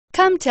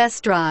Come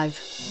test drive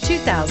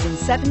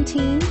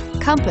 2017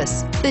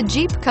 Compass. The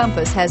Jeep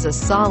Compass has a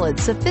solid,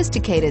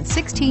 sophisticated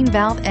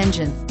 16-valve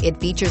engine. It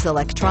features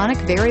electronic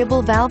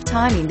variable valve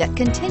timing that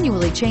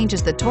continually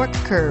changes the torque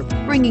curve,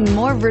 bringing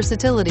more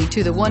versatility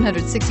to the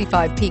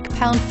 165 peak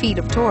pound-feet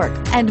of torque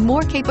and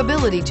more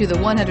capability to the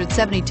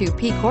 172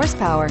 peak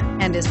horsepower,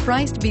 and is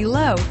priced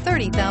below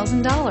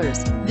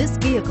 $30,000. This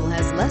vehicle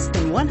has less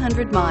than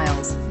 100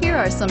 miles. Here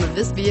are some of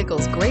this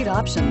vehicle's great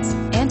options: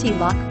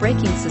 anti-lock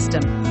braking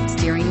system,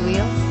 steering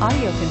wheel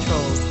audio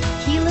controls,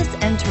 keyless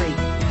entry,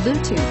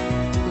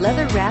 Bluetooth,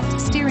 leather-wrapped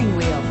steering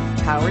wheel,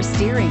 power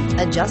steering,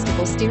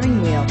 adjustable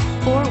steering wheel,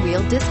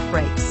 four-wheel disc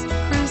brakes,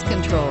 cruise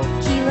control,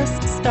 keyless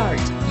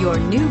start. Your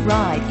new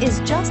ride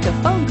is just a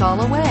phone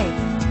call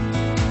away.